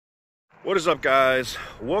What is up, guys?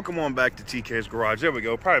 Welcome on back to TK's Garage. There we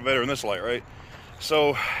go. Probably better in this light, right?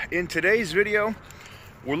 So in today's video,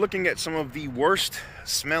 we're looking at some of the worst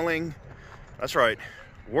smelling, that's right,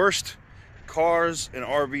 worst cars and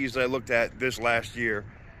RVs that I looked at this last year.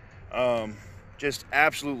 Just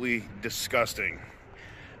absolutely disgusting.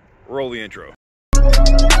 Roll the intro.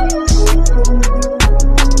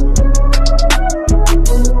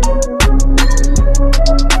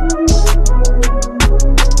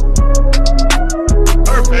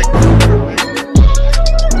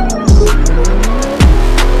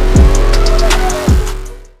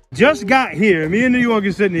 Just got here. Me and New York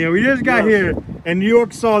is sitting here. We just got here, and New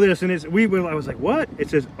York saw this, and I was like, "What?"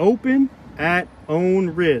 It says, "Open at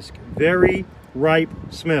own risk. Very ripe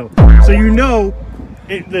smell." So you know,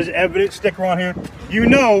 there's evidence sticker on here. You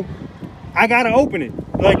know, I gotta open it.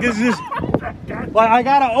 Like this is, like I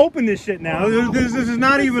gotta open this shit now. This is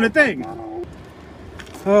not even a thing.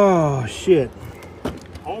 Oh shit!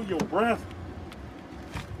 Hold your breath.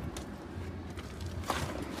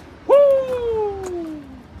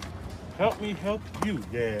 Help me help you.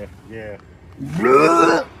 Yeah. Woo!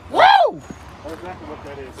 That's exactly what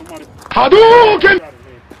that is. Somebody. Hadouken!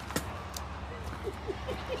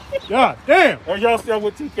 God damn! Are y'all still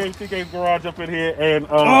with TK's Garage up in here? And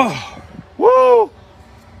Woo!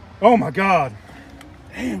 Oh my God!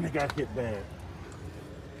 damn, they got hit bad.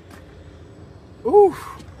 Ooh.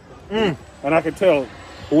 And I can tell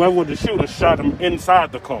whoever was the shooter shot him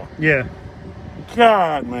inside the car. Yeah.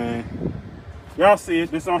 God, man. Y'all see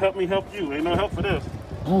it. This don't help me help you. Ain't no help for this.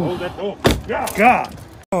 Hold that door. God.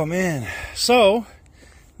 Oh man. So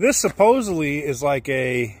this supposedly is like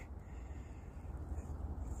it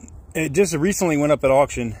just recently went up at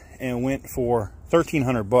auction and went for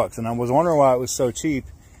 $1,300, and I was wondering why it was so cheap.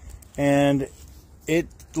 And it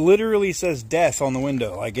literally says death on the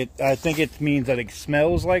window. Like I think it means that it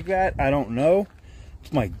smells like that. I don't know.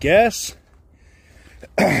 It's my guess.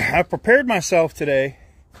 I prepared myself today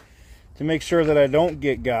to make sure that I don't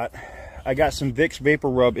get got. I got some Vicks Vapor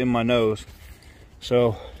Rub in my nose.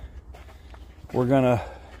 So we're gonna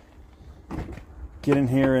get in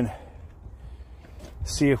here and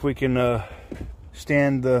see if we can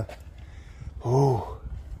stand the, oh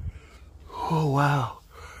wow.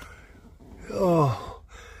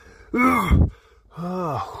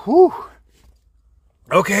 Whew.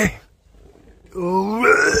 Okay.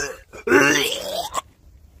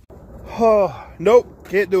 Oh, nope,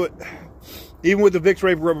 can't do it. Even with the Vicks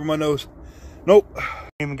Vapor Rub in my nose. Nope.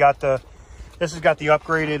 Even got this has got the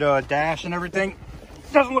upgraded dash and everything.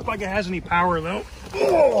 Doesn't look like it has any power though.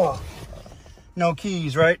 Oh, no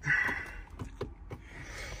keys, right?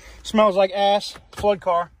 Smells like ass. Flood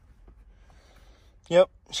car. Yep,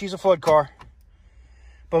 she's a flood car.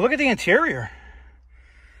 But look at the interior.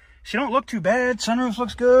 She don't look too bad. Sunroof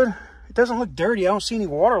looks good. It doesn't look dirty. I don't see any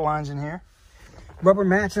water lines in here. Rubber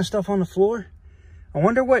mats and stuff on the floor. I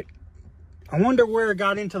wonder where it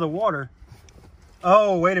got into the water.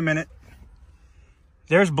 Oh, wait a minute.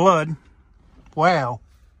 There's blood. Wow.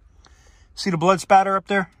 See the blood spatter up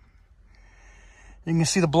there? You can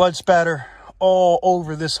see the blood spatter all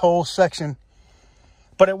over this whole section.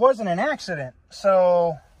 But it wasn't an accident.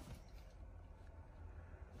 So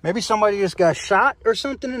maybe somebody just got shot or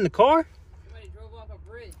something in the car? Somebody drove off a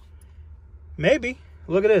bridge. Maybe.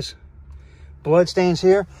 Look at this. Blood stains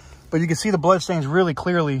here. But you can see the blood stains really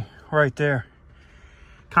clearly right there.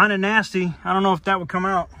 Kind of nasty. I don't know if that would come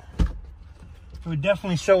out. It would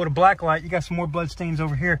definitely show with a black light. You got some more blood stains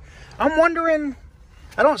over here. I'm wondering,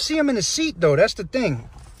 I don't see them in the seat though. That's the thing.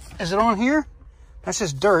 Is it on here? That's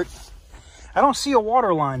just dirt. I don't see a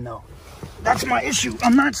water line though. That's my issue.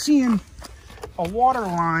 I'm not seeing a water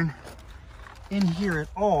line in here at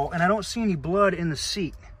all. And I don't see any blood in the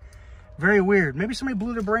seat. Very weird. Maybe somebody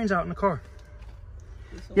blew their brains out in the car.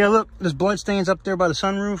 Yeah, look, there's blood stains up there by the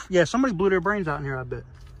sunroof. Yeah, somebody blew their brains out in here, I bet.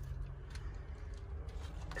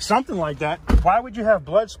 Something like that. Why would you have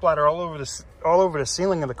blood splatter all over the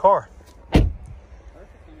ceiling of the car?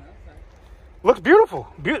 Looks beautiful.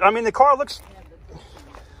 I mean, the car looks.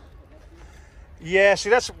 Yeah, see,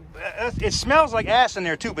 it smells like ass in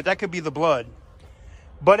there too, but that could be the blood.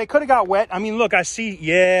 But it could have got wet. I mean, look, I see.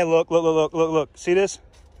 Yeah, look. See this?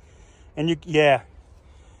 And yeah.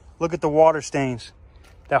 Look at the water stains.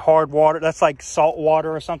 That hard water. That's like salt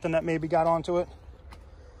water or something that maybe got onto it.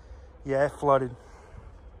 Yeah, it flooded.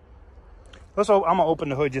 I'm going to open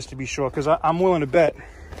the hood just to be sure, because I'm willing to bet.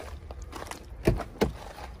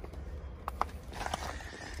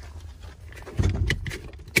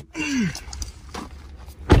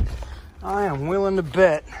 I am willing to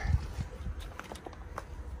bet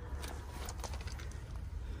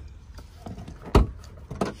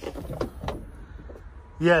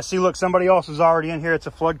Yeah, see, look, somebody else is already in here. It's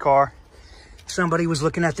a flood car. Somebody was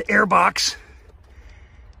looking at the air box.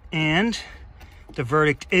 And the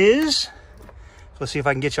verdict is, let's see if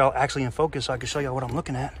I can get y'all actually in focus so I can show y'all what I'm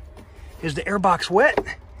looking at. Is the air box wet?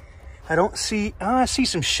 I don't see, I see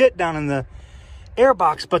some shit down in the air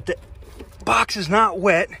box, but the box is not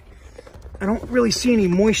wet. I don't really see any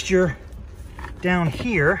moisture down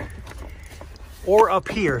here or up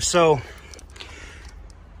here. So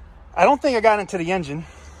I don't think I got into the engine.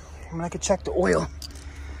 I mean, I could check the oil,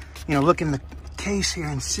 you know, look in the case here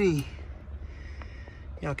and see.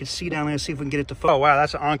 Y'all can see down there, see if we can get it to focus. Oh, wow,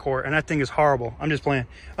 that's an Encore, and that thing is horrible. I'm just playing.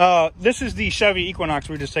 This is the Chevy Equinox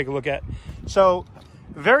we just take a look at. So,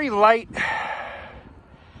 very light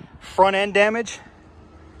front end damage.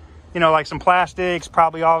 You know, like some plastics,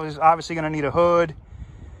 probably obviously gonna need a hood.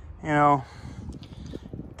 You know,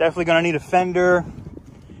 definitely gonna need a fender.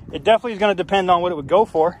 It definitely is gonna depend on what it would go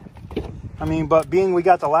for. I mean, but being we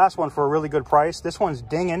got the last one for a really good price, this one's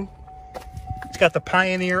dinging. It's got the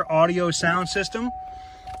Pioneer audio sound system.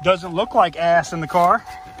 Doesn't look like ass in the car.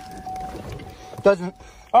 Doesn't.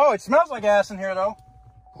 Oh, it smells like ass in here, though.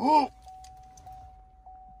 Ooh.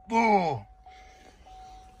 Ooh.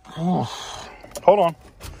 Ooh. Hold on.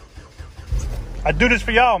 I do this for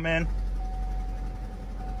y'all, man.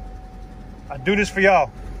 I do this for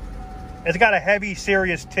y'all. It's got a heavy,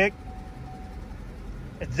 serious tick.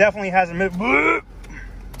 It definitely has a mid. Boop.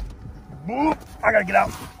 Boop. I gotta get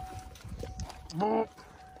out. Boop.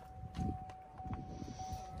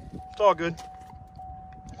 It's all good.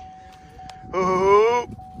 Oh.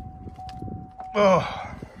 Oh.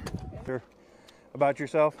 About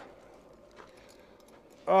yourself?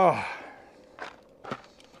 Oh.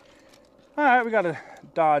 All right, we got a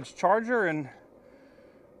Dodge Charger, and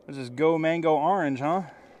this is Go Mango Orange, huh?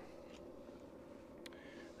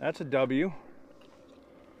 That's a W.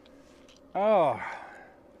 Oh.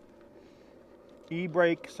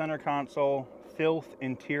 E-brake, center console, filth,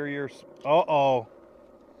 interiors. Uh-oh.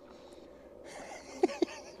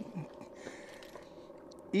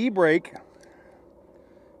 E-brake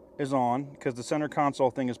is on because the center console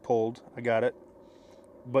thing is pulled. I got it.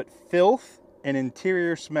 But filth and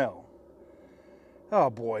interior smell. Oh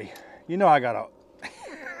boy. You know I gotta...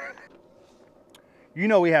 You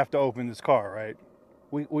know we have to open this car, right?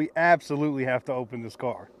 We absolutely have to open this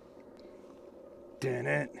car. Dun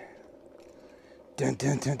it. Dun,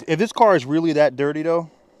 dun, dun. If this car is really that dirty though,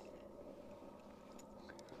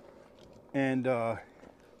 and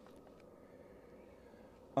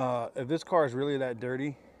if this car is really that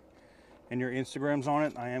dirty and your Instagram's on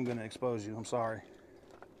it, I am going to expose you. I'm sorry.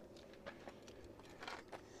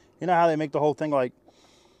 You know how they make the whole thing like,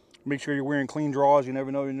 make sure you're wearing clean drawers. You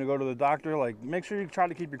never know when you go to the doctor. Like, make sure you try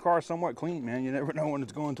to keep your car somewhat clean, man. You never know when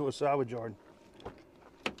it's going to a salvage yard.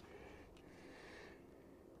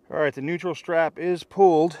 All right, the neutral strap is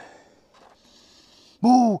pulled.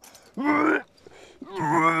 Ooh.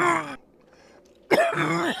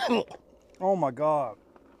 Oh my God.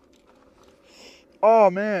 Oh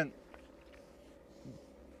man.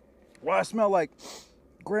 Well, I smell like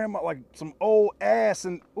grandma, like some old ass,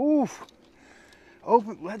 and oof.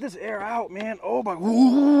 Open, let this air out, man. Oh my.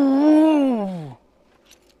 Ooh.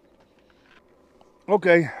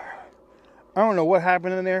 Okay. I don't know what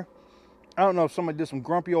happened in there. I don't know if somebody did some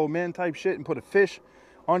grumpy old man type shit and put a fish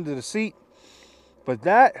under the seat. But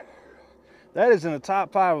that is in the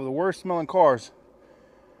top 5 of the worst smelling cars.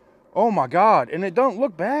 Oh my God. And it don't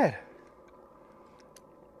look bad.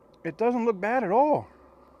 It doesn't look bad at all.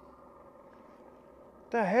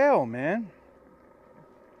 What the hell, man?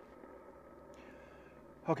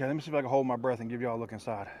 Okay, let me see if I can hold my breath and give y'all a look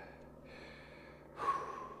inside.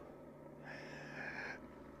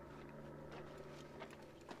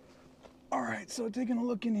 All right, so taking a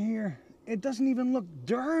look in here. It doesn't even look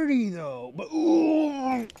dirty though, but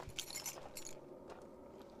ooh.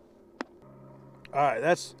 All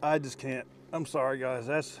right, I just can't. I'm sorry guys,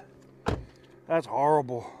 that's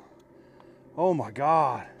horrible. Oh my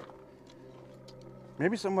God.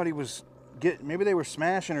 Maybe somebody was maybe they were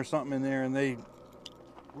smashing or something in there and they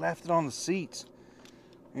left it on the seats.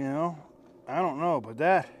 You know? I don't know, but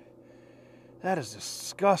that is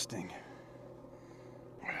disgusting.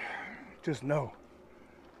 Just no.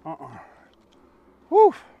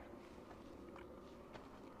 Whew.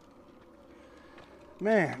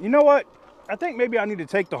 Man, you know what? I think maybe I need to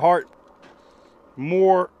take to heart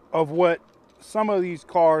more of what some of these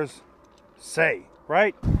cars say,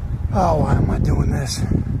 right? Oh, why am I doing this?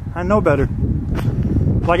 I know better.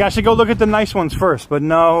 Like, I should go look at the nice ones first, but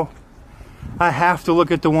no. I have to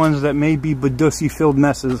look at the ones that may be badussy-filled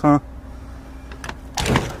messes, huh?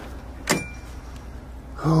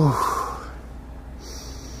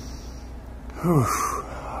 Whew.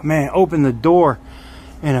 Man, open the door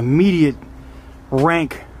and immediate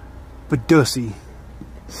rank badussy.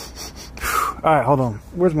 All right, hold on.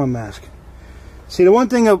 Where's my mask? See, the one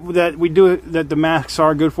thing that we do that the masks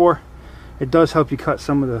are good for, it does help you cut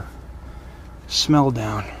some of the smell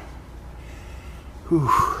down. Whew.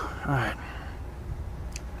 All right.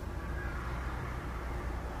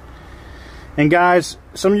 And guys,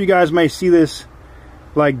 some of you guys may see this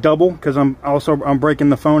like double because I'm breaking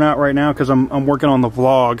the phone out right now because I'm working on the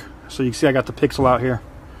vlog. So you can see I got the pixel out here.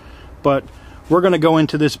 But we're gonna go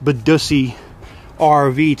into this badussy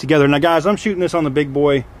RV together. Now guys, I'm shooting this on the big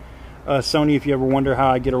boy Sony, if you ever wonder how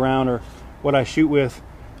I get around or what I shoot with.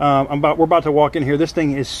 We're about to walk in here. This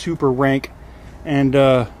thing is super rank. And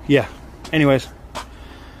yeah, anyways.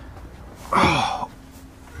 Oh.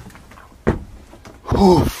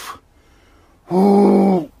 Oof.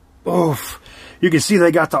 Ooh, oof. You can see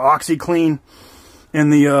they got the OxyClean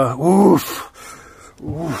and the oof.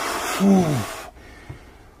 Oof. Oof.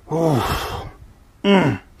 Oof.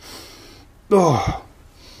 Oh.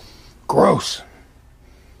 Gross.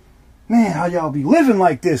 Man, how y'all be living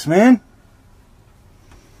like this, man?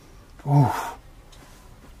 Oof.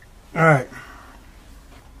 Alright.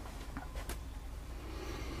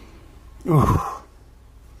 Oof.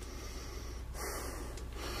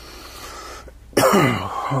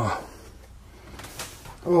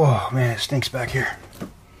 Oh man, it stinks back here.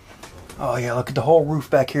 Oh yeah, look at the whole roof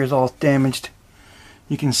back here is all damaged.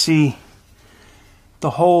 You can see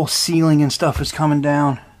the whole ceiling and stuff is coming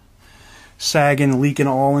down, sagging, leaking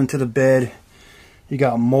all into the bed. You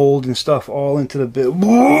got mold and stuff all into the bed.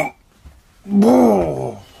 Whoa!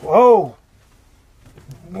 Whoa! Whoa!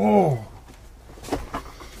 Whoa!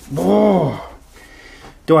 Whoa!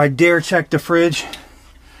 Do I dare check the fridge?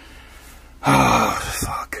 Oh,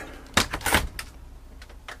 fuck.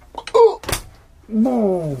 Oh!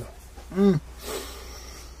 Whoa!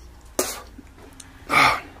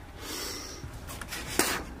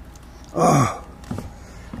 Oh,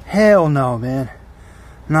 hell no, man.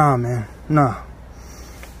 Nah, man. Nah.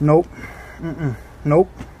 Nope. Nope.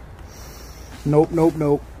 Nope, nope,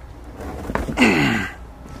 nope.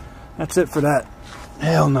 That's it for that.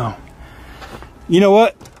 Hell no. You know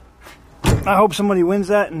what? I hope somebody wins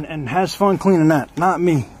that and has fun cleaning that. Not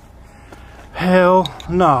me. Hell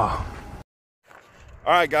no.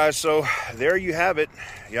 Alright guys, so there you have it.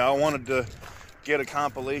 Y'all wanted to get a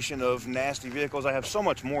compilation of nasty vehicles. I have so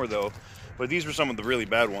much more though, but these were some of the really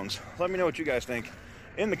bad ones. Let me know what you guys think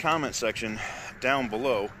in the comment section down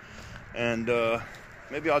below, and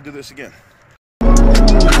maybe I'll do this again.